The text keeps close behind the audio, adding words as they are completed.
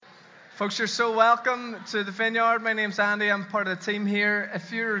Folks, you're so welcome to the Vineyard. My name's Andy. I'm part of the team here.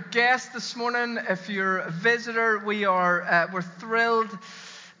 If you're a guest this morning, if you're a visitor, we're thrilled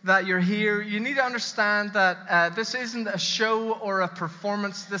that you're here. You need to understand that this isn't a show or a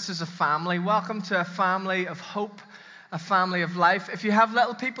performance. This is a family. Welcome to a family of hope, a family of life. If you have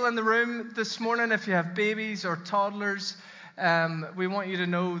little people in the room this morning, if you have babies or toddlers, we want you to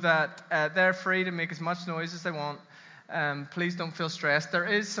know that they're free to make as much noise as they want. Please don't feel stressed. There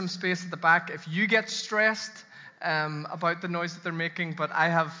is some space at the back if you get stressed about the noise that they're making, but I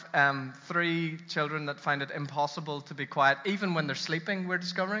have 3 children that find it impossible to be quiet, even when they're sleeping, we're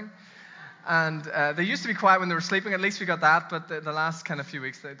discovering. And they used to be quiet when they were sleeping. At least we got that, but the last kind of few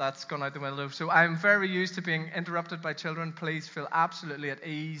weeks, that's gone out the window. So I'm very used to being interrupted by children. Please feel absolutely at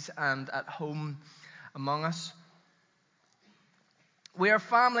ease and at home among us. We are a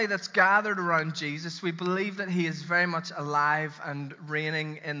family that's gathered around Jesus. We believe that he is very much alive and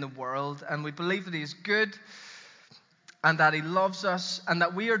reigning in the world. And we believe that he is good and that he loves us and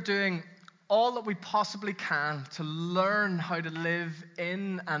that we are doing all that we possibly can to learn how to live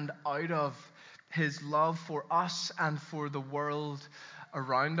in and out of his love for us and for the world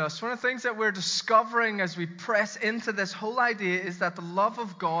around us. One of the things that we're discovering as we press into this whole idea is that the love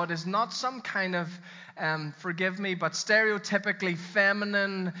of God is not some kind of forgive me, but stereotypically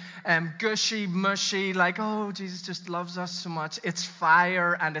feminine, gushy, mushy, like, oh, Jesus just loves us so much. It's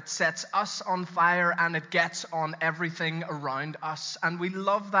fire, and it sets us on fire, and it gets on everything around us. And we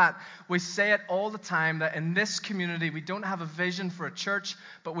love that. We say it all the time, that in this community, we don't have a vision for a church,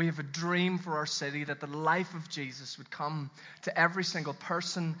 but we have a dream for our city, that the life of Jesus would come to every single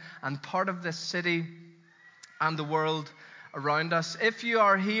person and part of this city and the world around us. If you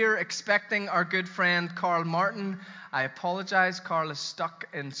are here expecting our good friend Carl Martin, I apologize. Carl is stuck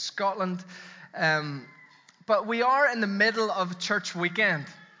in Scotland. But we are in the middle of a church weekend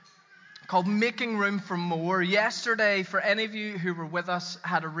called Making Room for More. Yesterday, for any of you who were with us,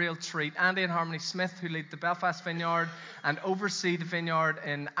 had a real treat. Andy and Harmony Smith, who lead the Belfast Vineyard and oversee the vineyard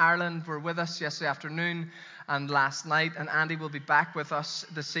in Ireland, were with us yesterday afternoon and last night, and Andy will be back with us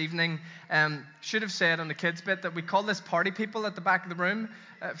this evening. Should have said on the kids bit that we call this party people at the back of the room,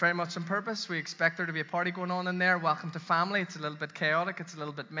 very much on purpose. We expect there to be a party going on in there. Welcome to family. It's a little bit chaotic, it's a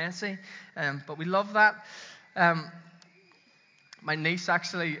little bit messy, but we love that. My niece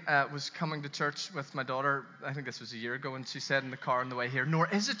actually was coming to church with my daughter, I think this was a year ago, and she said in the car on the way here, Nor,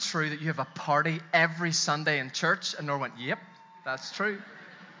 is it true that you have a party every Sunday in church? And Nor went, yep, that's true.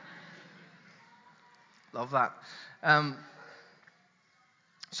 Love that.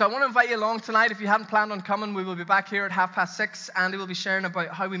 So I want to invite you along tonight. If you hadn't planned on coming, we will be back here at 6:30. Andy will be sharing about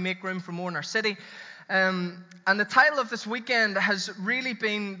how we make room for more in our city. And the title of this weekend has really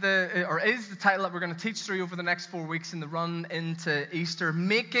been is the title that we're going to teach through over the next 4 weeks in the run into Easter,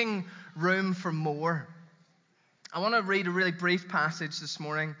 Making Room for More. I want to read a really brief passage this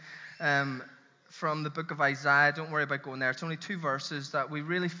morning from the book of Isaiah. Don't worry about going there. It's only 2 verses that we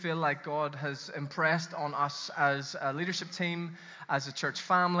really feel like God has impressed on us as a leadership team, as a church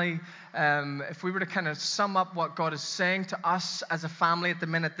family. If we were to kind of sum up what God is saying to us as a family at the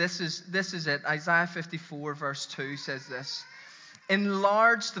minute, this is it. Isaiah 54 verse 2 says this: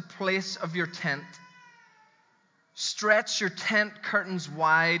 Enlarge the place of your tent. Stretch your tent curtains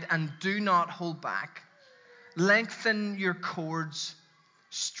wide and do not hold back. Lengthen your cords.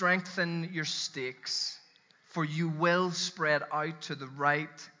 Strengthen your stakes, for you will spread out to the right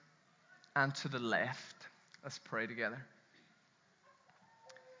and to the left. Let's pray together.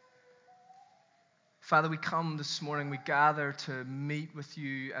 Father, we come this morning, we gather to meet with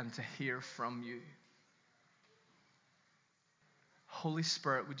you and to hear from you. Holy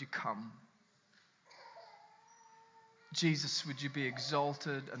Spirit, would you come? Jesus, would you be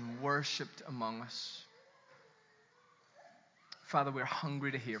exalted and worshipped among us? Father, we're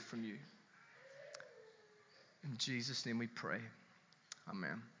hungry to hear from you. In Jesus' name we pray.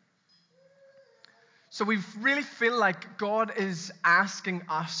 Amen. So we really feel like God is asking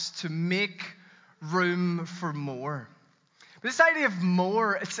us to make room for more. But this idea of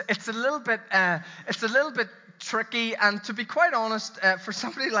more, it's a little bit tricky, and to be quite honest, for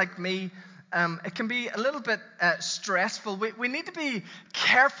somebody like me, it can be a little bit stressful. We need to be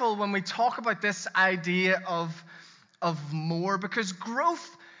careful when we talk about this idea of more, because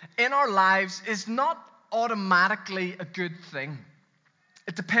growth in our lives is not automatically a good thing.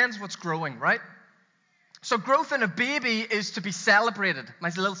 It depends what's growing, right? So growth in a baby is to be celebrated. My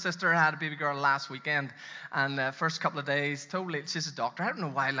little sister had a baby girl last weekend, and the first couple of days, she's a doctor. I don't know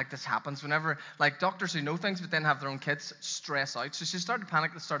why this happens whenever doctors who know things but then have their own kids stress out. So she started to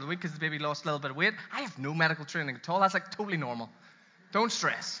panic at the start of the week because the baby lost a little bit of weight. I have no medical training at all. That's totally normal. Don't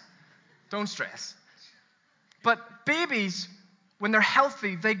stress. Don't stress. But babies, when they're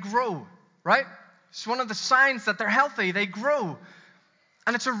healthy, they grow, right? It's one of the signs that they're healthy, they grow.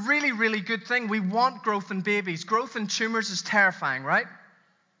 And it's a really, really good thing. We want growth in babies. Growth in tumors is terrifying, right?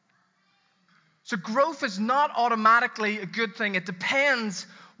 So growth is not automatically a good thing. It depends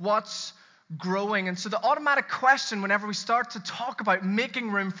what's growing. And so the automatic question whenever we start to talk about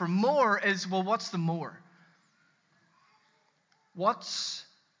making room for more is, well, what's the more? What's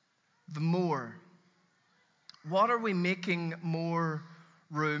the more? What are we making more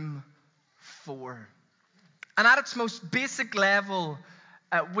room for? And at its most basic level,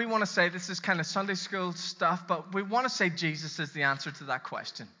 we want to say, this is kind of Sunday school stuff, but we want to say Jesus is the answer to that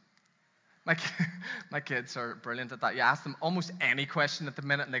question. My kids are brilliant at that. You ask them almost any question at the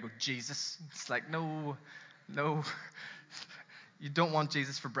minute and they go, Jesus. It's like, no, you don't want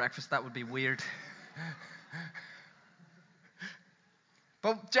Jesus for breakfast. That would be weird.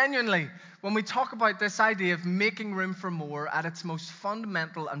 But genuinely, when we talk about this idea of making room for more at its most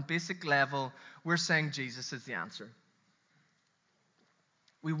fundamental and basic level, we're saying Jesus is the answer.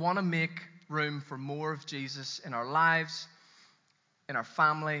 We want to make room for more of Jesus in our lives, in our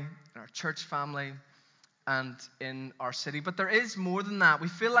family, in our church family, and in our city. But there is more than that. We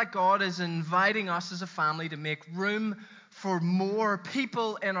feel like God is inviting us as a family to make room for more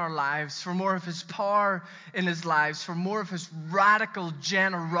people in our lives, for more of His power in His lives, for more of His radical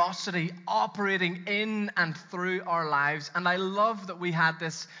generosity operating in and through our lives. And I love that we had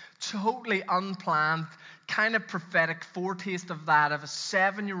this totally unplanned, kind of prophetic foretaste of that, of a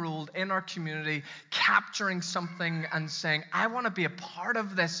 7-year-old in our community capturing something and saying, I want to be a part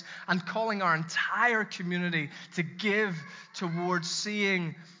of this, and calling our entire community to give towards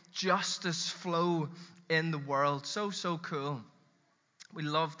seeing justice flow in the world. So cool. We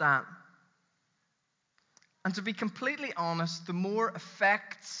love that. And to be completely honest, the more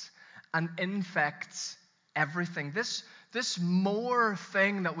affects and infects everything. This more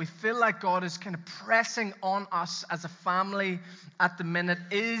thing that we feel like God is kind of pressing on us as a family at the minute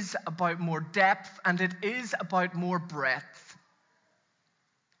is about more depth, and it is about more breadth.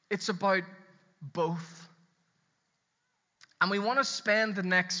 It's about both. And we want to spend the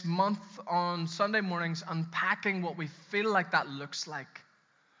next month on Sunday mornings unpacking what we feel like that looks like.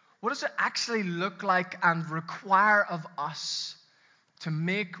 What does it actually look like and require of us to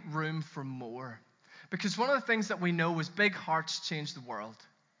make room for more? Because one of the things that we know is big hearts change the world.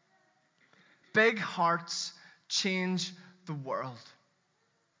 Big hearts change the world.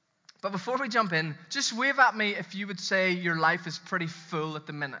 But before we jump in, just wave at me if you would say your life is pretty full at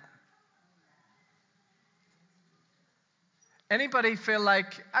the minute. Anybody feel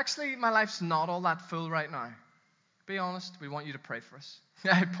like, actually, my life's not all that full right now? Be honest, we want you to pray for us.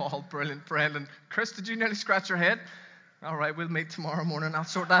 Yeah, Paul, brilliant. Brendan. Chris, did you nearly scratch your head? All right, we'll meet tomorrow morning. I'll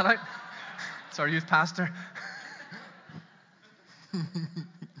sort that out. It's our youth pastor.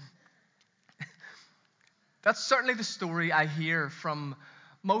 That's certainly the story I hear from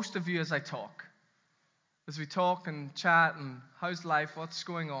most of you as I talk. As we talk and chat and how's life, what's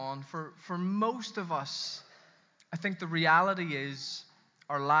going on. For most of us, I think the reality is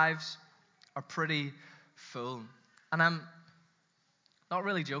our lives are pretty full. And I'm not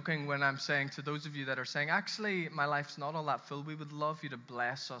really joking when I'm saying to those of you that are saying, actually, my life's not all that full, we would love you to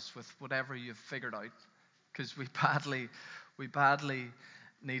bless us with whatever you've figured out, because we badly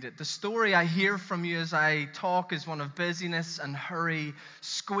need it. The story I hear from you as I talk is one of busyness and hurry,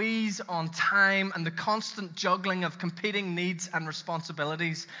 squeeze on time, and the constant juggling of competing needs and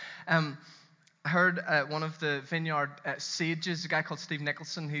responsibilities. I heard one of the Vineyard sages, a guy called Steve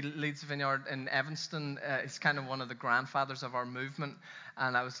Nicholson. He leads the Vineyard in Evanston. He's kind of one of the grandfathers of our movement.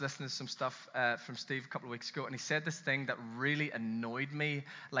 And I was listening to some stuff from Steve a couple of weeks ago, and he said this thing that really annoyed me,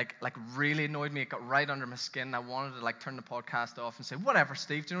 like really annoyed me. It got right under my skin. I wanted to turn the podcast off and say, whatever,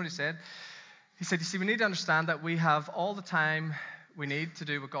 Steve. Do you know what he said? He said, you see, we need to understand that we have all the time we need to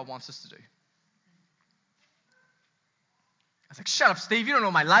do what God wants us to do. I was like, shut up, Steve. You don't know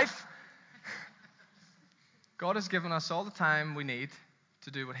my life. God has given us all the time we need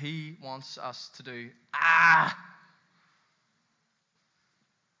to do what He wants us to do.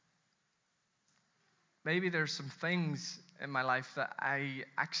 Maybe there's some things in my life that I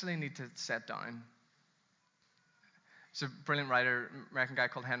actually need to set down. There's a brilliant writer, American guy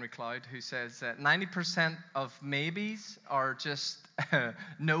called Henry Cloud, who says that 90% of maybes are just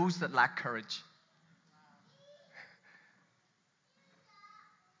no's that lack courage.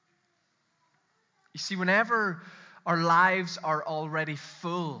 You see, whenever our lives are already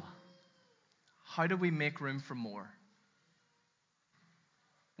full, how do we make room for more?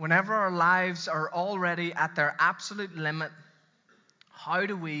 Whenever our lives are already at their absolute limit, How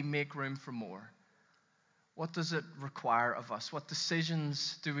do we make room for more? What does it require of us? What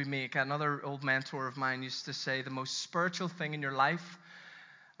decisions do we make? Another old mentor of mine used to say, the most spiritual thing in your life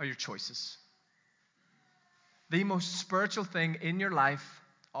are your choices. The most spiritual thing in your life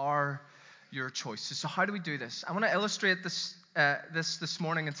are your choices. So how do we do this? I want to illustrate this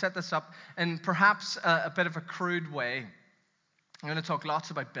morning and set this up in perhaps a bit of a crude way. I'm going to talk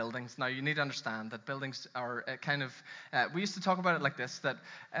lots about buildings. Now, you need to understand that buildings are we used to talk about it like this, that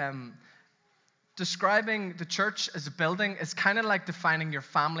describing the church as a building is kind of like defining your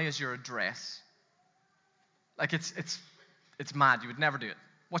family as your address. Like, it's mad. You would never do it.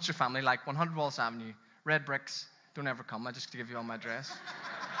 What's your family like? 100 Wallace Avenue, red bricks. Don't ever come. I just give you all my address.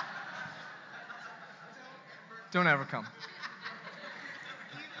 Don't ever come.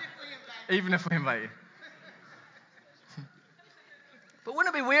 Even if we invite you. But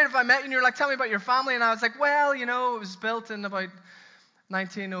wouldn't it be weird if I met you and you're like, tell me about your family, and I was like, well, it was built in about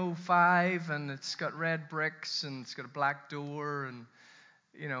 1905, and it's got red bricks, and it's got a black door, and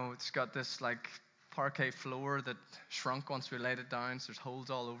it's got this like parquet floor that shrunk once we laid it down, so there's holes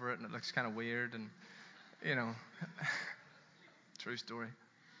all over it, and it looks kind of weird, and true story.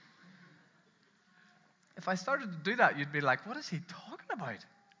 If I started to do that, you'd be like, what is he talking about?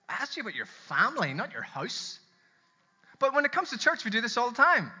 I asked you about your family, not your house. But when it comes to church, we do this all the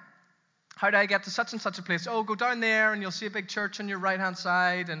time. How do I get to such and such a place? Oh, go down there and you'll see a big church on your right-hand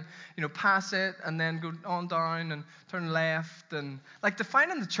side, and, pass it and then go on down and turn left. And like,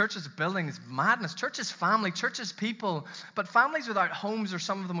 defining the church as a building is madness. Church is family, church is people. But families without homes are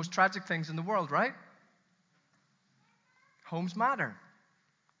some of the most tragic things in the world, right? Homes matter.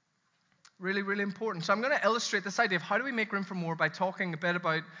 Really, really important. So I'm going to illustrate this idea of how do we make room for more by talking a bit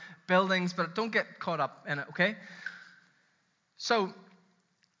about buildings, but don't get caught up in it, okay? So,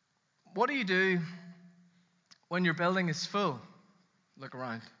 what do you do when your building is full? Look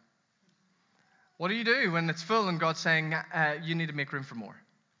around. What do you do when it's full and God's saying you need to make room for more?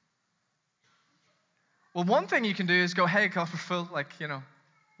 Well, one thing you can do is go, hey, God, we're full. Like,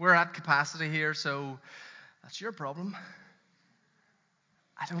 we're at capacity here, so that's your problem.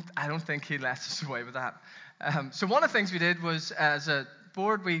 I don't think he lets us away with that. So one of the things we did was, as a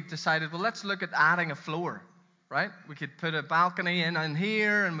board, we decided, well, let's look at adding a floor. Right? We could put a balcony in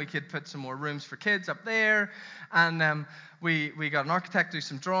here, and we could put some more rooms for kids up there. And we got an architect to do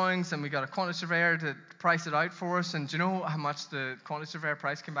some drawings, and we got a quantity surveyor to price it out for us. And do you know how much the quantity surveyor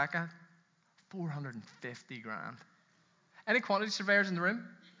price came back at? 450 grand. Any quantity surveyors in the room?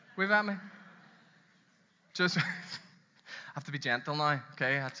 Wave at me. Just I have to be gentle now,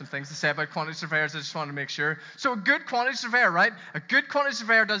 okay? I had some things to say about quantity surveyors. I just wanted to make sure. So a good quantity surveyor, right? A good quantity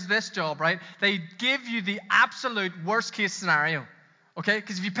surveyor does this job, right? They give you the absolute worst case scenario, okay?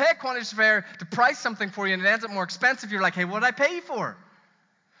 Because if you pay a quantity surveyor to price something for you and it ends up more expensive, you're like, hey, what did I pay you for?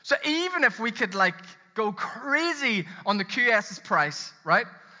 So even if we could go crazy on the QS's price, right?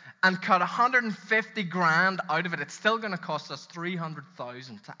 And cut 150 grand out of it, it's still going to cost us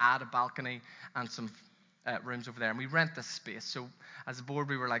 300,000 to add a balcony and some rooms over there, and we rent this space. So as a board,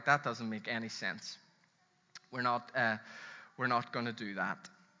 we were like, that doesn't make any sense. We're not going to do that.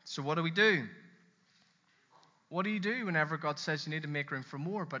 So what do we do? What do you do whenever God says you need to make room for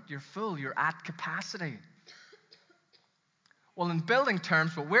more, but you're full, you're at capacity? Well, in building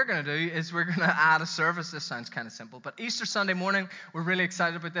terms, what we're going to do is we're going to add a service. This sounds kind of simple, but Easter Sunday morning, we're really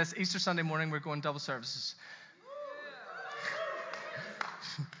excited about this. Easter Sunday morning, we're going double services.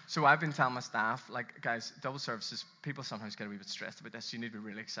 So I've been telling my staff, guys, double services, people sometimes get a wee bit stressed about this. You need to be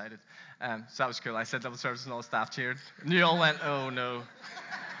really excited. So that was cool. I said double services and all the staff cheered. And you all went, oh no.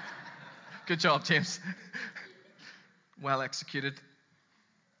 Good job, James. Well executed.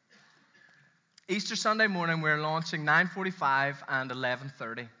 Easter Sunday morning, we're launching 9:45 and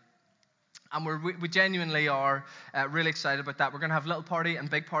 11:30. And we genuinely are really excited about that. We're going to have little party and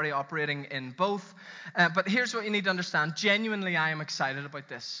big party operating in both. But here's what you need to understand. Genuinely, I am excited about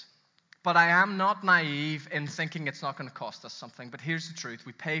this. But I am not naive in thinking it's not going to cost us something. But here's the truth.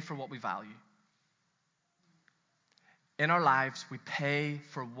 We pay for what we value. In our lives, we pay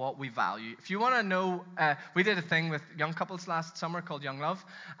for what we value. If you want to know, we did a thing with young couples last summer called Young Love,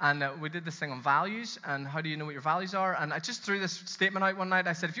 and we did this thing on values, and how do you know what your values are? And I just threw this statement out one night.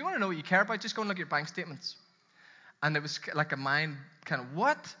 I said, if you want to know what you care about, just go and look at your bank statements. And it was like a mind kind of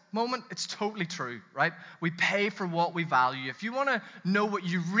what moment? It's totally true, right? We pay for what we value. If you want to know what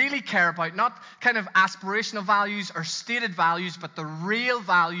you really care about, not kind of aspirational values or stated values, but the real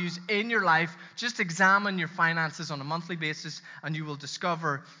values in your life, just examine your finances on a monthly basis and you will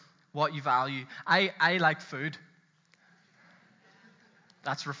discover what you value. I like food.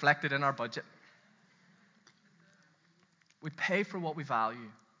 That's reflected in our budget. We pay for what we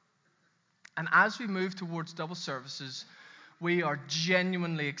value. And as we move towards double services, we are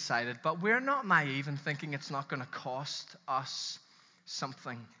genuinely excited, but we're not naive in thinking it's not going to cost us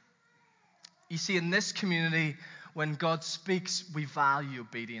something. You see, in this community, when God speaks, we value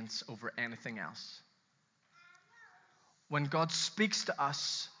obedience over anything else. When God speaks to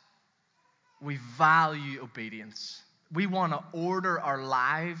us, we value obedience. We want to order our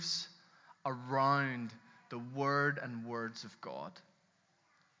lives around the word and words of God.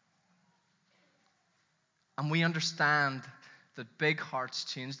 And we understand that big hearts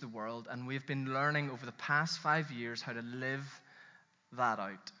change the world, and we've been learning over the past 5 years how to live that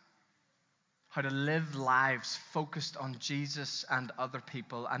out. How to live lives focused on Jesus and other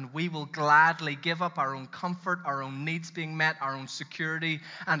people. And we will gladly give up our own comfort, our own needs being met, our own security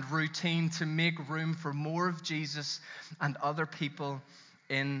and routine to make room for more of Jesus and other people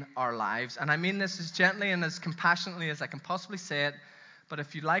in our lives. And I mean this as gently and as compassionately as I can possibly say it, but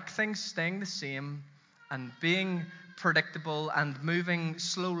if you like things staying the same and being predictable and moving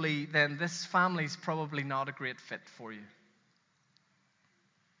slowly, then this family's probably not a great fit for you.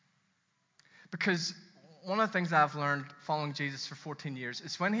 Because one of the things I've learned following Jesus for 14 years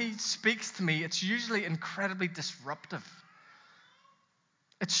is when he speaks to me, it's usually incredibly disruptive.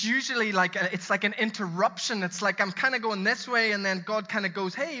 It's usually like an interruption. It's like I'm kind of going this way, and then God kind of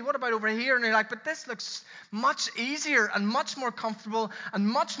goes, hey, what about over here? And you're like, but this looks much easier and much more comfortable and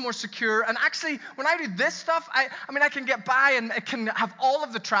much more secure. And actually, when I do this stuff, I can get by, and it can have all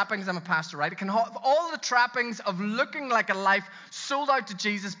of the trappings. I'm a pastor, right? It can have all the trappings of looking like a life sold out to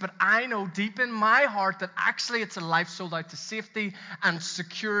Jesus, but I know deep in my heart that actually it's a life sold out to safety and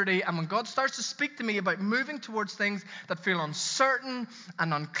security. And when God starts to speak to me about moving towards things that feel uncertain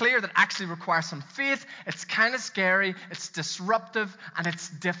and unclear, that actually require some faith, it's kind of scary, it's disruptive, and it's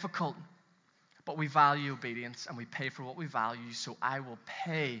difficult. But we value obedience, and we pay for what we value, so I will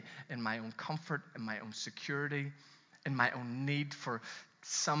pay in my own comfort, in my own security, in my own need for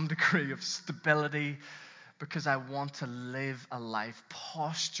some degree of stability, because I want to live a life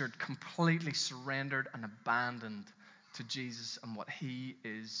postured, completely surrendered and abandoned to Jesus and what he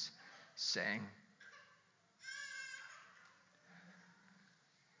is saying.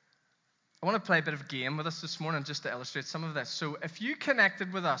 I want to play a bit of a game with us this morning just to illustrate some of this. So if you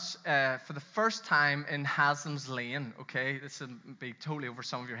connected with us for the first time in Haslam's Lane, okay, this will be totally over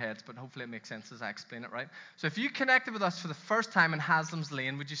some of your heads, but hopefully it makes sense as I explain it, right? So if you connected with us for the first time in Haslam's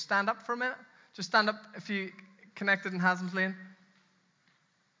Lane, would you stand up for a minute? Just stand up if you connected in Haslam's Lane.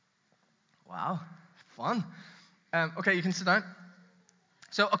 Wow, fun. Okay, you can sit down.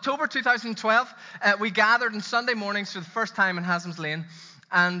 So October 2012, we gathered on Sunday mornings for the first time in Haslam's Lane,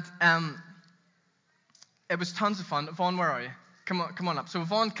 and it was tons of fun. Yvonne, where are you? Come on up. So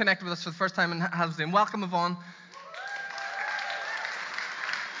Yvonne connected with us for the first time in Haslam's Lane. Welcome, Yvonne.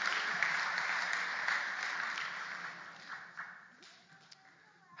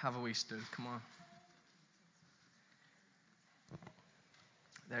 Have a wee stew. Come on.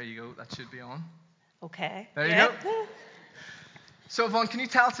 There you go. That should be on. Okay. There you go. So Yvonne, can you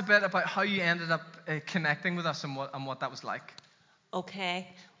tell us a bit about how you ended up connecting with us and what that was like? Okay.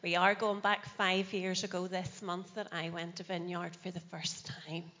 We are going back 5 years ago this month that I went to Vineyard for the first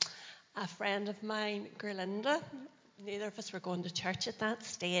time. A friend of mine, Gerlinda, neither of us were going to church at that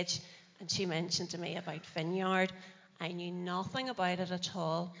stage, and she mentioned to me about Vineyard. I knew nothing about it at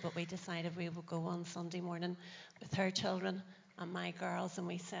all, but we decided we would go on Sunday morning with her children and my girls, and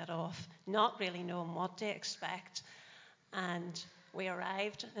we set off, not really knowing what to expect. And we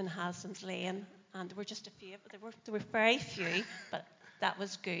arrived in Haslam's Lane, and there were just a few. There were very few, but that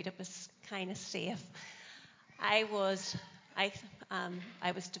was good. It was kind of safe. I was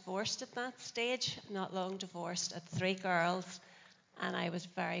divorced at that stage, not long divorced, had 3 girls, and I was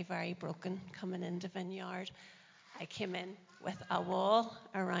very, very broken coming into Vineyard. I came in with a wall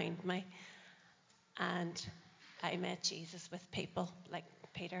around me, and I met Jesus with people like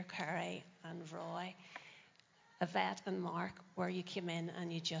Peter Curry and Roy, Yvette and Mark, where you came in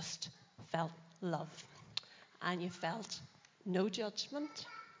and you just felt love, and you felt no judgment,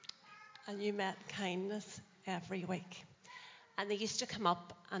 and you met kindness every week. And they used to come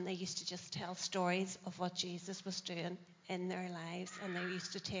up and they used to just tell stories of what Jesus was doing in their lives, and they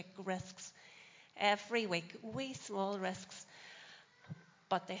used to take risks every week, wee small risks,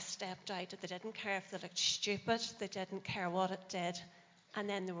 but they stepped out. They didn't care if they looked stupid, they didn't care what it did, and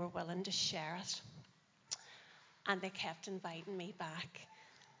then they were willing to share it. And they kept inviting me back,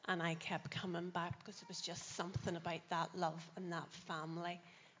 and I kept coming back because it was just something about that love and that family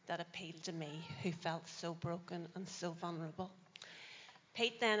that appealed to me, who felt so broken and so vulnerable.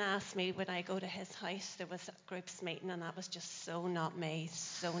 Pete then asked me would I go to his house. There was a groups meeting, and that was just so not me.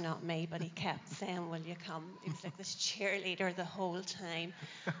 But he kept saying, will you come? He was like this cheerleader the whole time.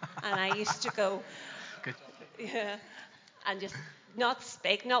 And I used to go, Good. yeah, and just not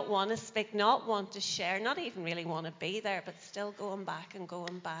speak, not want to speak, not want to share, not even really want to be there, but still going back.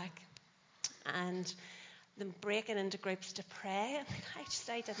 And them breaking into groups to pray. And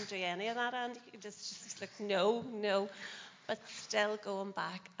I didn't do any of that, and just like, no. But still going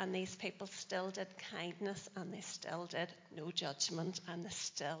back, and these people still did kindness, and they still did no judgment, and they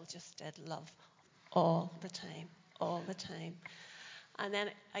still just did love all the time. And then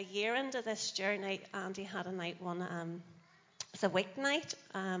a year into this journey, Andy had a night one, it's a weeknight.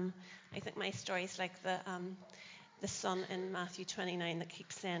 I think my story is like the son in Matthew 29 that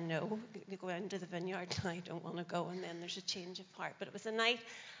keeps saying no. You go into the vineyard, I don't want to go, and then there's a change of heart. But it was a night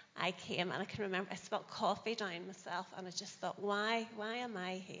I came, and I can remember I spilled coffee down myself, and I just thought, why am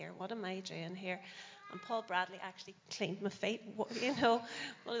I here? What am I doing here? And Paul Bradley actually cleaned my feet. You know,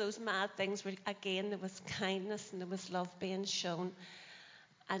 one of those mad things where, again, there was kindness and there was love being shown.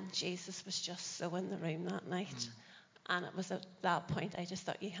 And Jesus was just so in the room that night. And it was at that point I just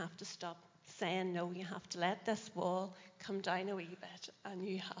thought, you have to stop saying no. You have to let this wall come down a wee bit, and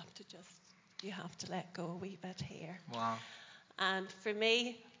you have to let go a wee bit here. Wow. And for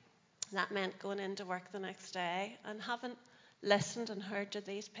me, that meant going into work the next day and having listened and heard to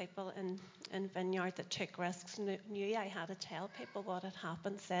these people in Vineyard that took risks, knew I had to tell people what had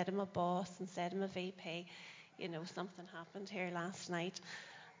happened, said to my boss and said to my VP, you know, something happened here last night.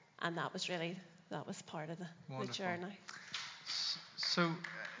 And that was part of the journey. So,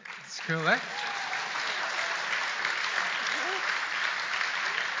 it's cool, eh?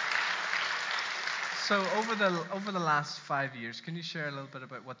 So over the last 5 years, can you share a little bit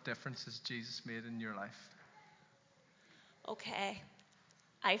about what differences Jesus made in your life? Okay.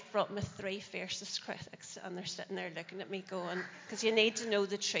 I've brought my 3 fiercest critics, and they're sitting there looking at me going, because you need to know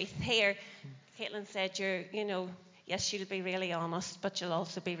the truth here. Caitlin said, yes, you'll be really honest, but you'll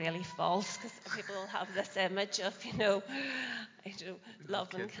also be really false, because people will have this image of,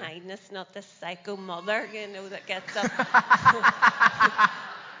 love and kindness, not this psycho mother, that gets up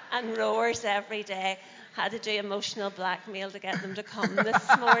and roars every day. Had to do emotional blackmail to get them to come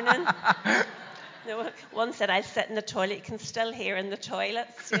this morning. One said, I'll sit in the toilet. You can still hear in the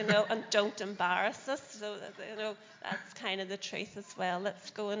toilets, and don't embarrass us. So, that's kind of the truth as well that's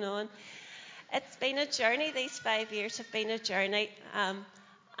going on. It's been a journey. These 5 years have been a journey.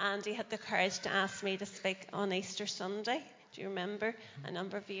 Andy had the courage to ask me to speak on Easter Sunday. Do you remember? A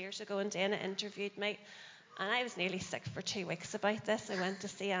number of years ago, and Dana interviewed me. And I was nearly sick for 2 weeks about this. I went to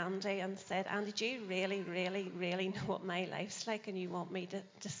see Andy and said, Andy, do you really, really, really know what my life's like, and you want me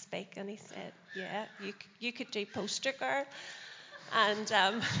to speak? And he said, yeah, you could do poster girl. And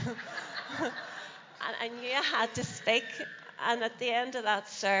I knew I had to speak. And at the end of that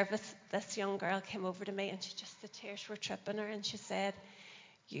service, this young girl came over to me, and the tears were tripping her, and she said,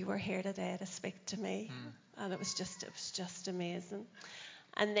 you were here today to speak to me. And it was just amazing.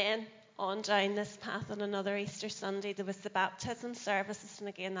 And then on down this path on another Easter Sunday, there was the baptism services, and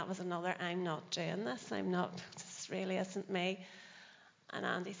again that was another, I'm not doing this, this really isn't me. And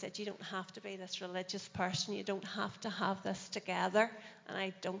Andy said, you don't have to be this religious person, you don't have to have this together, and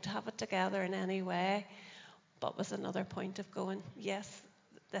I don't have it together in any way. But was another point of going, yes,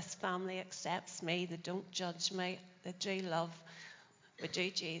 this family accepts me, they don't judge me, they do love, we do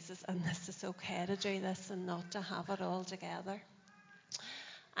Jesus, and this is okay to do this and not to have it all together.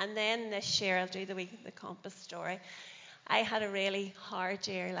 And then this year, I'll do the Compass story. I had a really hard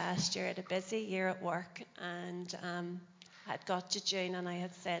year last year. I had a busy year at work, and I'd got to June, and I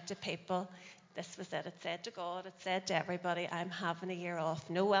had said to people, this was it. It said to God, it said to everybody, I'm having a year off.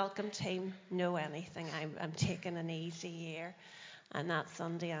 No welcome team, no anything. I'm taking an easy year. And that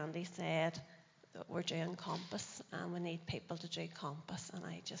Sunday, Andy said that we're doing Compass, and we need people to do Compass. And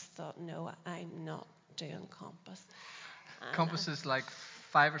I just thought, no, I'm not doing Compass. Compass is like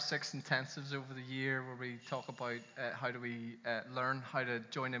 5 or 6 intensives over the year where we talk about how do we learn how to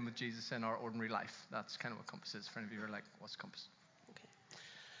join in with Jesus in our ordinary life. That's kind of what Compass is. For any of you who are like, what's Compass? Okay.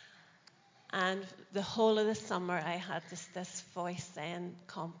 And the whole of the summer I had this voice saying,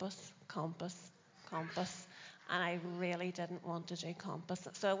 Compass, Compass, Compass. And I really didn't want to do Compass.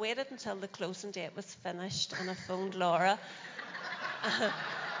 So I waited until the closing date was finished, and I phoned Laura.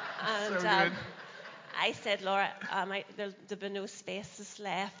 And so good. I said, Laura, there'll be no spaces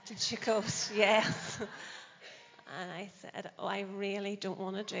left. And she goes, yes. And I said, I really don't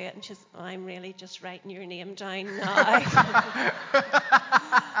want to do it. And she said, I'm really just writing your name down now.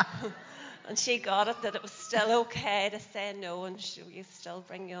 And she got it, that it was still okay to say no, and she would still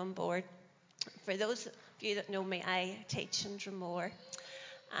bring you on board. For those of you that know me, I teach in Dromore.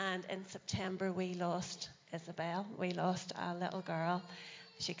 And in September, we lost Isabel. We lost a little girl.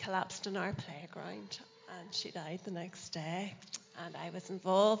 She collapsed in our playground, and she died the next day. And I was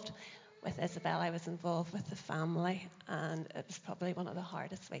involved with Isabel. I was involved with the family, and it was probably one of the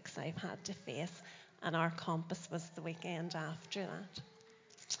hardest weeks I've had to face. And our Compass was the weekend after that.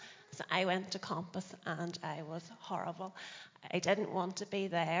 So I went to Compass, and I was horrible. I didn't want to be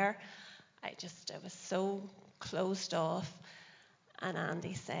there. I was so closed off. And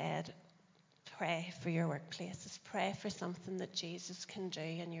Andy said, pray for your workplaces. Pray for something that Jesus can do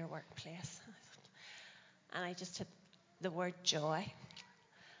in your workplace. And I just had the word joy.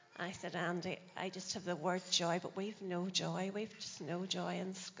 And I said, Andy, I just have the word joy, but we've no joy. We've just no joy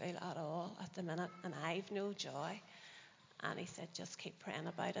in school at all at the minute, and I've no joy. And he said, just keep praying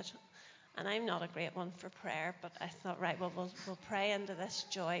about it. And I'm not a great one for prayer, but I thought, right, well, we'll pray into this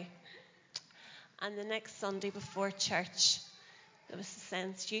joy. And the next Sunday before church, there was a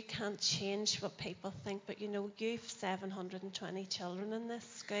sense you can't change what people think, but you've 720 children in this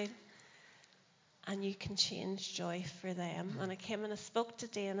school, and you can change joy for them. And I came and I spoke to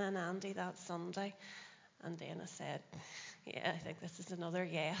Dana and Andy that Sunday, and Dana said, yeah, I think this is another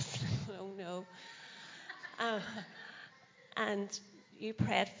yes. Oh no. And you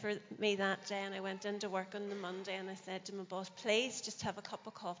prayed for me that day, and I went into work on the Monday, and I said to my boss, please just have a cup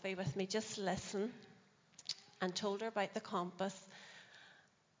of coffee with me, just listen. And told her about the Compass,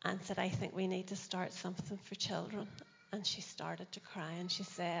 and said, I think we need to start something for children. And she started to cry, and she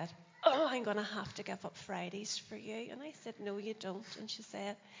said, oh, I'm going to have to give up Fridays for you. And I said, no, you don't. And she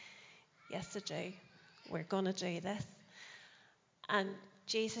said, yes, I do. We're going to do this. And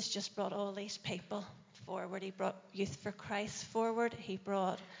Jesus just brought all these people forward. He brought Youth for Christ forward. He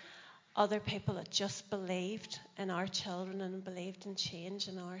brought other people that just believed in our children and believed in change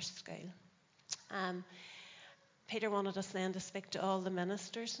in our school. Peter wanted us then to speak to all the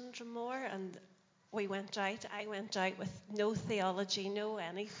ministers in Dromore, and we went out. I went out with no theology, no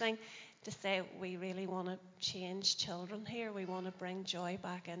anything, to say we really want to change children here. We want to bring joy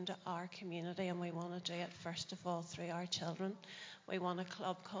back into our community, and we want to do it first of all through our children. We want a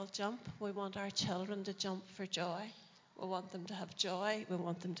club called Jump. We want our children to jump for joy. We want them to have joy. We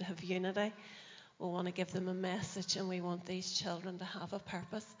want them to have unity. We want to give them a message, and we want these children to have a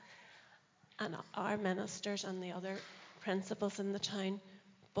purpose. And our ministers and the other principals in the town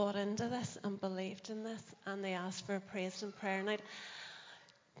bought into this and believed in this, and they asked for a praise and prayer night.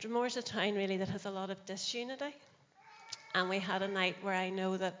 Dromore's a town really that has a lot of disunity, and we had a night where I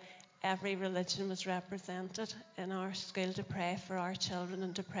know that every religion was represented in our school to pray for our children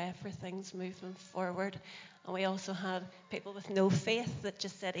and to pray for things moving forward. And we also had people with no faith that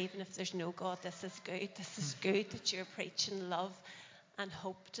just said, even if there's no God, this is good. This is good that you're preaching love and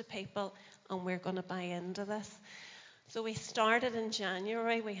hope to people, and we're going to buy into this. So we started in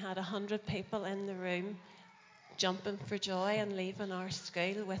January. We had 100 people in the room jumping for joy and leaving our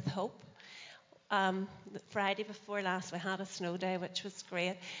school with hope. The Friday before last, we had a snow day, which was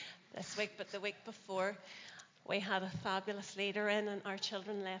great this week, but the week before, we had a fabulous leader in, and our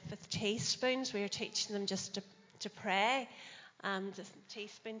children left with teaspoons. We were teaching them just to pray. Just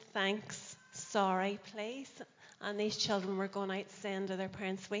teaspoon, thanks, sorry, please. And these children were going out saying to their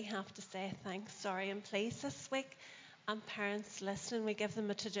parents, we have to say thanks, sorry, and please this week. And parents listen. We give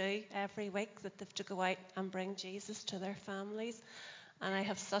them a to-do every week that they have to go out and bring Jesus to their families. And I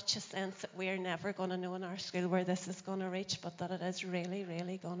have such a sense that we're never going to know in our school where this is going to reach, but that it is really,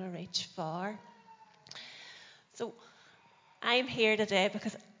 really going to reach far. So I'm here today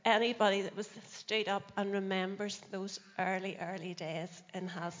because anybody that was stood up and remembers those early days in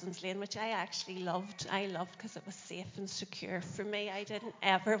Haslam's Lane, which I actually loved. I loved because it was safe and secure for me. I didn't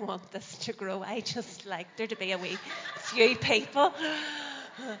ever want this to grow. I just liked there to be a wee few people.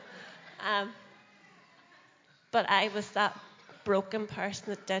 But I was that broken person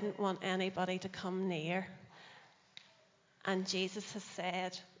that didn't want anybody to come near. And Jesus has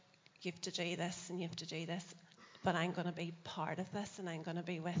said, you have to do this and you have to do this. But I'm going to be part of this, and I'm going to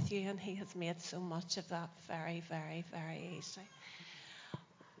be with you. And he has made so much of that very, very, very easy.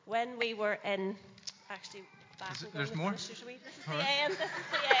 When we were in, actually, back and there's more? This is the end. This is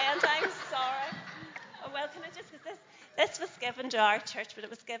the end. I'm sorry. Oh, well, can I just, because this was given to our church, but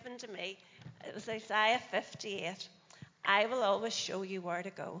it was given to me. It was Isaiah 58. I will always show you where to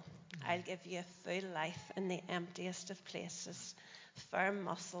go. I'll give you a full life in the emptiest of places, firm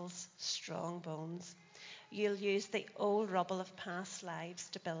muscles, strong bones. You'll use the old rubble of past lives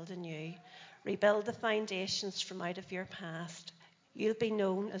to build anew. Rebuild the foundations from out of your past. You'll be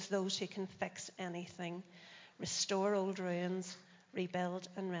known as those who can fix anything, restore old ruins, rebuild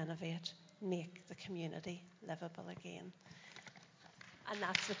and renovate, make the community livable again. And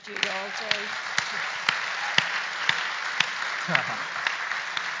that's what you all do.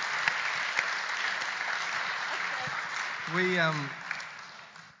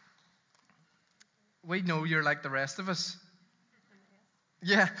 We know you're like the rest of us.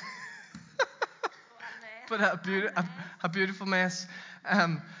 Yeah. But a beautiful mess.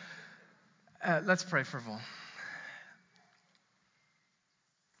 Let's pray for Vaughan.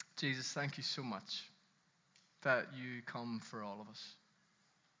 Jesus, thank you so much that you come for all of us.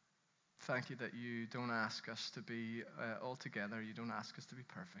 Thank you that you don't ask us to be all together. You don't ask us to be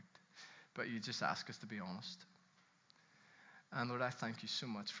perfect. But you just ask us to be honest. And Lord, I thank you so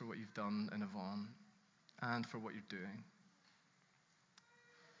much for what you've done in Vaughan and for what you're doing.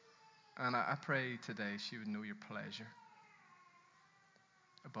 And I pray today she would know your pleasure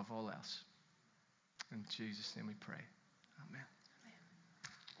above all else. In Jesus' name we pray. Amen.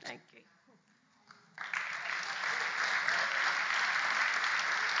 Thank you.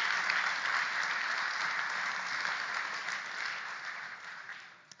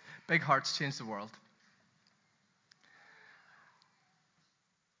 Big hearts change the world.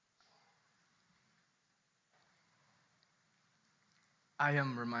 I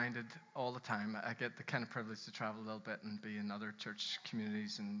am reminded all the time, I get the kind of privilege to travel a little bit and be in other church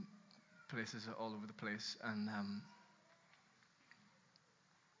communities and places all over the place, and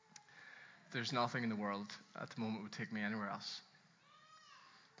there's nothing in the world at the moment would take me anywhere else.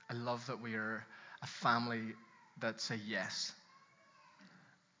 I love that we are a family that say yes.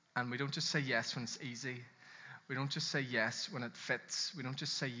 And we don't just say yes when it's easy. We don't just say yes when it fits. We don't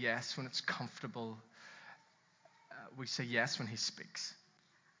just say yes when it's comfortable. We say yes when he speaks.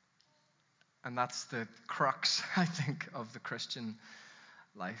 And that's the crux, I think, of the Christian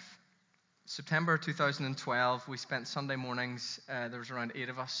life. September 2012, we spent Sunday mornings, there was around 8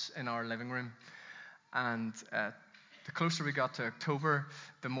 of us in our living room. And the closer we got to October,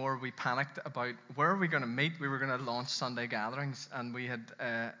 the more we panicked about where are we going to meet. We were going to launch Sunday gatherings, and we had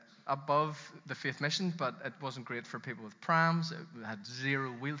above the Faith Mission, but it wasn't great for people with prams. It had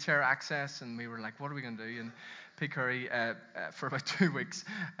 0 wheelchair access, and we were like, what are we going to do? And P. Curry, for about 2 weeks,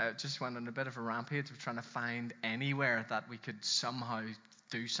 just went on a bit of a rampage of trying to find anywhere that we could somehow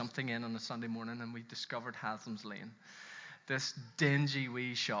do something in on a Sunday morning, and we discovered Haslam's Lane. This dingy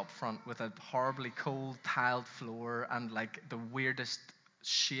wee shop front with a horribly cold tiled floor and like the weirdest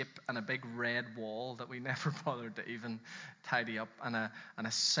shape and a big red wall that we never bothered to even tidy up, and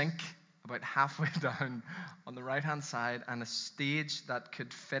a sink about halfway down on the right hand side, and a stage that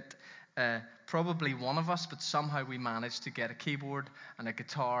could fit probably one of us, but somehow we managed to get a keyboard and a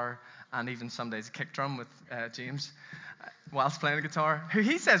guitar and even some days a kick drum with James whilst playing the guitar, who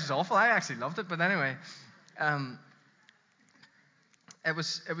he says was awful. I actually loved it, but anyway, it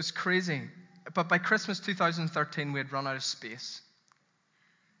was crazy. But by Christmas 2013 we had run out of space,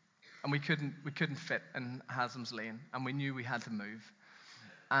 and we couldn't fit in Haslam's Lane, and we knew we had to move.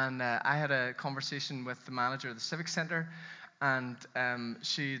 And I had a conversation with the manager of the Civic Centre, and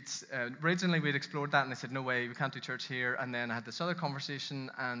originally we'd explored that, and they said, no way, we can't do church here. And then I had this other conversation,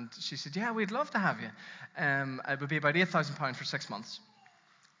 and she said, yeah, we'd love to have you. It would be about £8,000 for 6 months.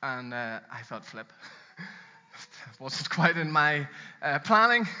 And I thought, flip. It wasn't quite in my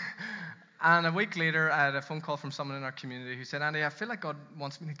planning. And a week later, I had a phone call from someone in our community who said, Andy, I feel like God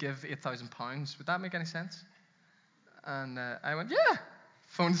wants me to give £8,000. Would that make any sense? And I went, yeah.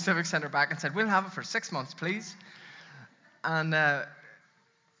 Phoned the Civic Centre back and said, we'll have it for 6 months, please. And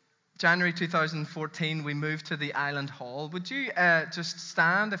January 2014, we moved to the Island Hall. Would you just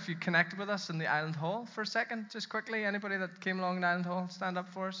stand if you connected with us in the Island Hall for a second, just quickly? Anybody that came along in the Island Hall, stand up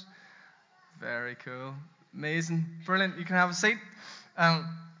for us. Very cool. Amazing. Brilliant. You can have a seat.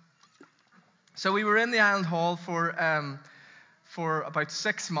 So we were in the Island Hall for about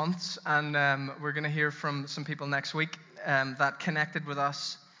 6 months, and we're going to hear from some people next week that connected with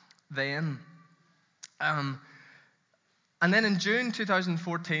us then. And then in June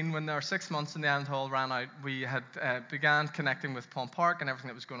 2014, when our 6 months in the Island Hall ran out, we had began connecting with Palm Park and everything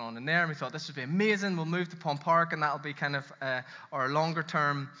that was going on in there. And we thought this would be amazing. We'll move to Palm Park, and that'll be kind of our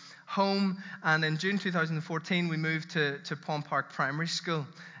longer-term home. And in June 2014, we moved to Palm Park Primary School.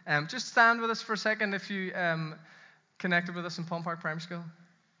 Just stand with us for a second if you connected with us in Palm Park Primary School.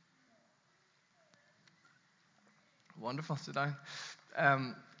 Wonderful. Sit down.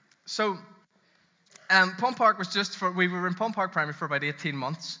 Palm Park was we were in Palm Park Primary for about 18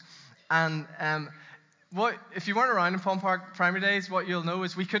 months, and if you weren't around in Palm Park primary days, what you'll know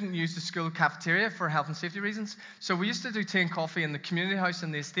is we couldn't use the school cafeteria for health and safety reasons. So we used to do tea and coffee in the community house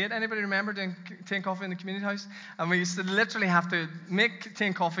in the estate. Anybody remember doing tea and coffee in the community house? And we used to literally have to make tea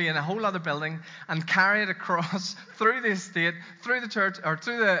and coffee in a whole other building and carry it across through the estate, through the church, or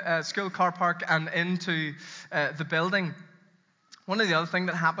through the school car park and into the building. One of the other things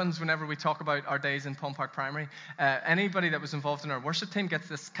that happens whenever we talk about our days in Palm Park Primary, anybody that was involved in our worship team gets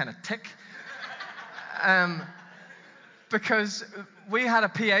this kind of tick. Because we had a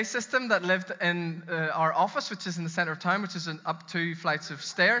PA system that lived in our office, which is in the centre of town, which is up 2 flights of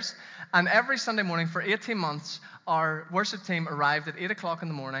stairs. And every Sunday morning for 18 months, our worship team arrived at 8 o'clock in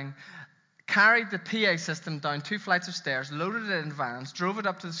the morning, carried the PA system down 2 flights of stairs, loaded it in vans, drove it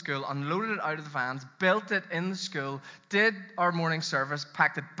up to the school, unloaded it out of the vans, built it in the school, did our morning service,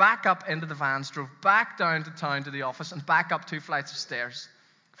 packed it back up into the vans, drove back down to town to the office, and back up 2 flights of stairs.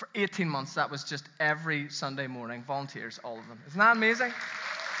 For 18 months, that was just every Sunday morning. Volunteers, all of them. Isn't that amazing?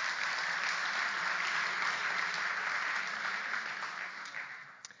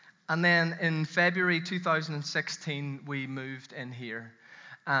 And then in February 2016, we moved in here.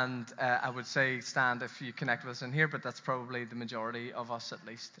 And I would say stand if you connect with us in here, but that's probably the majority of us at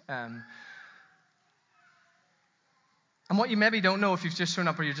least. And what you maybe don't know if you've just shown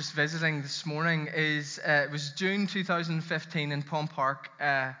up or you're just visiting this morning is it was June 2015 in Palm Park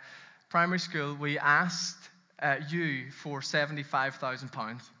Primary School. We asked you for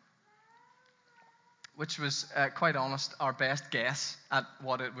 £75,000, which was, quite honest, our best guess at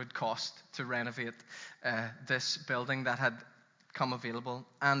what it would cost to renovate this building that had come available.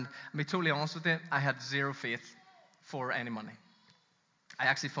 And to be totally honest with you, I had zero faith for any money. I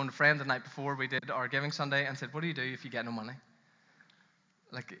actually phoned a friend the night before we did our Giving Sunday and said, what do you do if you get no money?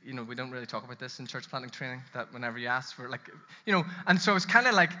 Like, we don't really talk about this in church planting training, that whenever you ask for, and so it's kind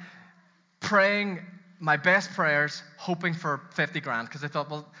of like praying my best prayers, hoping for 50 grand, because I thought,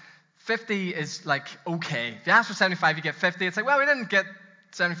 well, 50 is like, okay. If you ask for 75, you get 50. It's like, well, we didn't get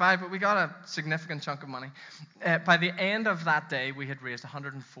 75, but we got a significant chunk of money. By the end of that day, we had raised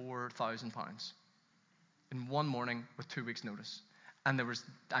 £104,000 in one morning with 2 weeks' notice. And there was,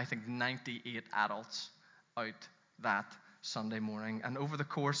 I think, 98 adults out that Sunday morning. And over the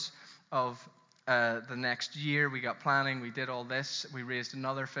course of the next year, we got planning, we did all this. We raised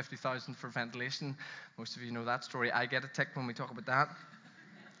another 50,000 for ventilation. Most of you know that story. I get a tick when we talk about that.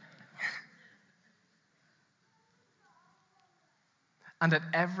 And at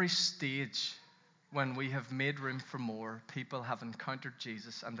every stage, when we have made room for more, people have encountered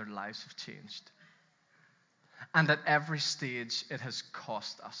Jesus and their lives have changed. And at every stage, it has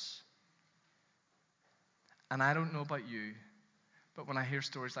cost us. And I don't know about you, but when I hear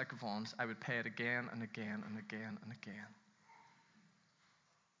stories like Yvonne's, I would pay it again and again and again and again.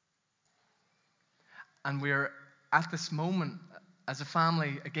 And we're at this moment as a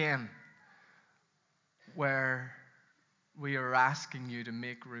family again where we are asking you to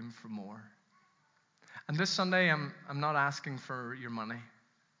make room for more. And this Sunday, I'm not asking for your money.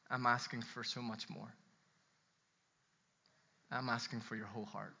 I'm asking for so much more. I'm asking for your whole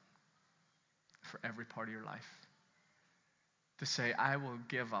heart, for every part of your life. To say, I will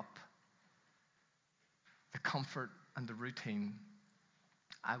give up the comfort and the routine.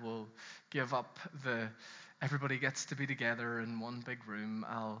 I will give up everybody gets to be together in one big room.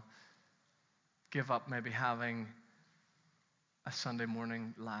 I'll give up maybe having a Sunday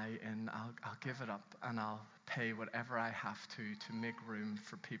morning lie in. I'll give it up and I'll pay whatever I have to make room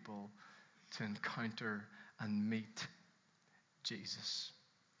for people to encounter and meet Jesus.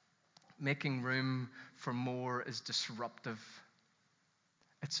 Making room for more is disruptive.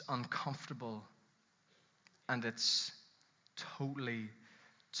 It's uncomfortable. And it's totally,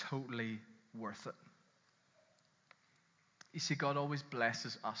 totally worth it. You see, God always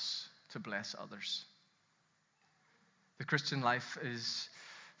blesses us to bless others. The Christian life is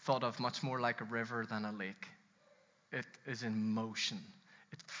thought of much more like a river than a lake. It is in motion.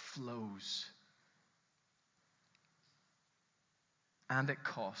 It flows. And it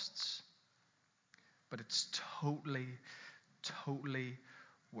costs. But it's totally, totally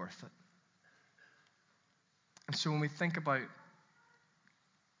worth it. And so when we think about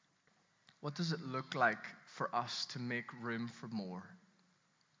what does it look like for us to make room for more?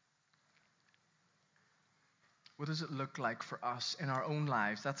 What does it look like for us in our own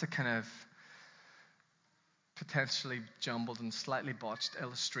lives? That's a kind of potentially jumbled and slightly botched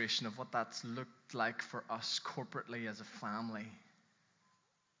illustration of what that's looked like for us corporately as a family.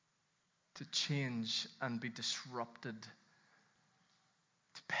 To change and be disrupted.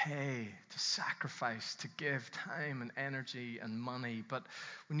 To pay, to sacrifice, to give time and energy and money. But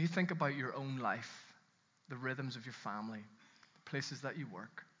when you think about your own life, the rhythms of your family, the places that you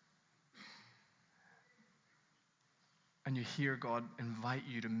work. And you hear God invite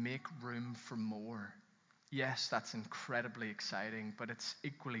you to make room for more. Yes, that's incredibly exciting, but it's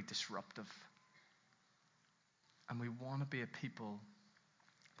equally disruptive. And we want to be a people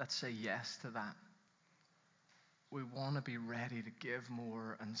that say yes to that. We want to be ready to give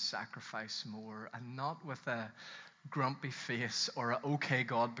more and sacrifice more, and not with a grumpy face or a, okay,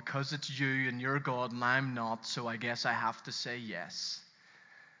 God, because it's you and you're God and I'm not, so I guess I have to say yes.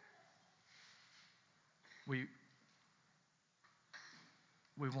 We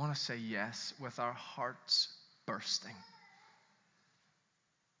want to say yes with our hearts bursting.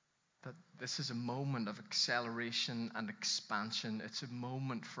 That this is a moment of acceleration and expansion. It's a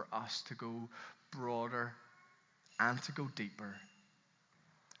moment for us to go broader and to go deeper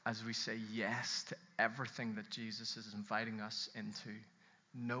as we say yes to everything that Jesus is inviting us into,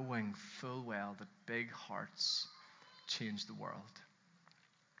 knowing full well that big hearts change the world.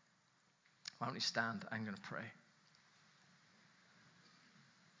 Why don't you stand? I'm going to pray.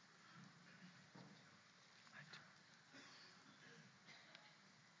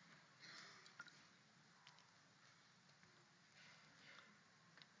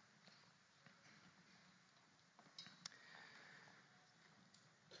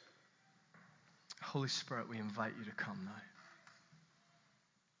 Holy Spirit, we invite you to come now.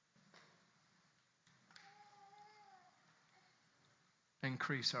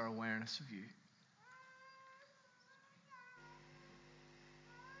 Increase our awareness of you.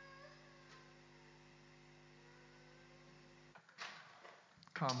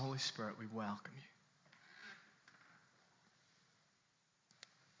 Come, Holy Spirit, we welcome you.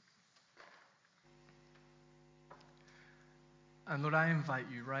 And Lord, I invite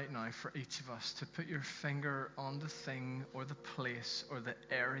you right now for each of us to put your finger on the thing or the place or the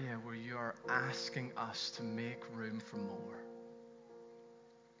area where you are asking us to make room for more.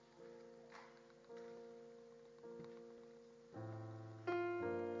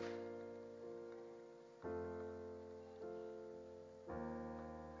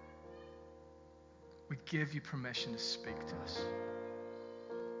 We give you permission to speak to us.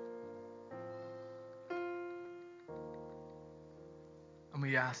 And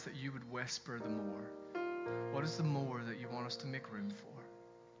we ask that you would whisper the more. What is the more that you want us to make room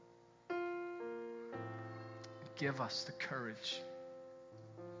for? Give us the courage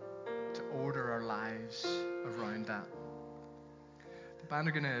to order our lives around that. The band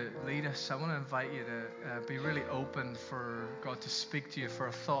are going to lead us. I want to invite you to be really open for God to speak to you, for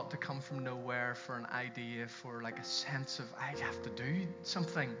a thought to come from nowhere, for an idea, for like a sense of, I have to do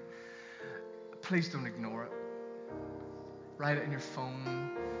something. Please don't ignore it. Write it in your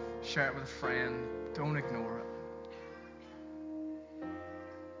phone. Share it with a friend. Don't ignore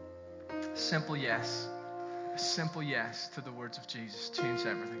it. Simple yes. A simple yes to the words of Jesus changes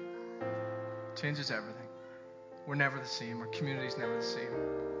everything. Changes everything. We're never the same. Our community's never the same.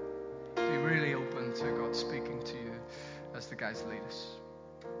 Be really open to God speaking to you as the guys lead us.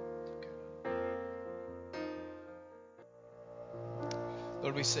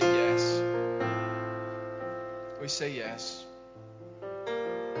 Lord, we say yes. We say yes.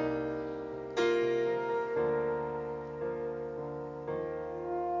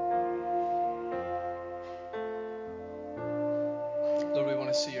 Lord, we want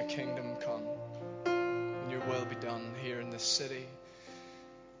to see your kingdom come and your will be done here in this city,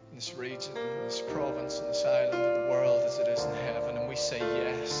 in this region, in this province, in this island, in the world as it is in heaven. And we say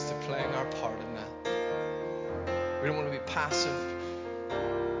yes to playing our part in that. We don't want to be passive.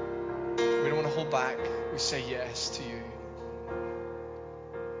 We don't want to hold back. We say yes to you.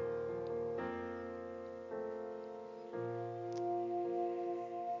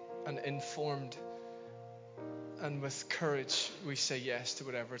 And informed and with courage, we say yes to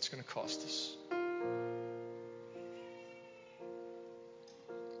whatever it's going to cost us.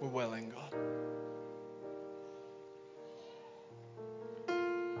 We're willing, God.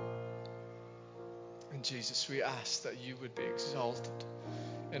 And Jesus, we ask that you would be exalted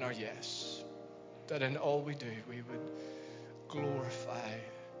in our yes. That in all we do, we would glorify,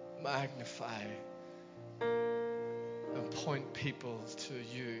 magnify, and point people to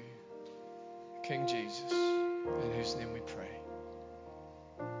you, King Jesus, in whose name we pray.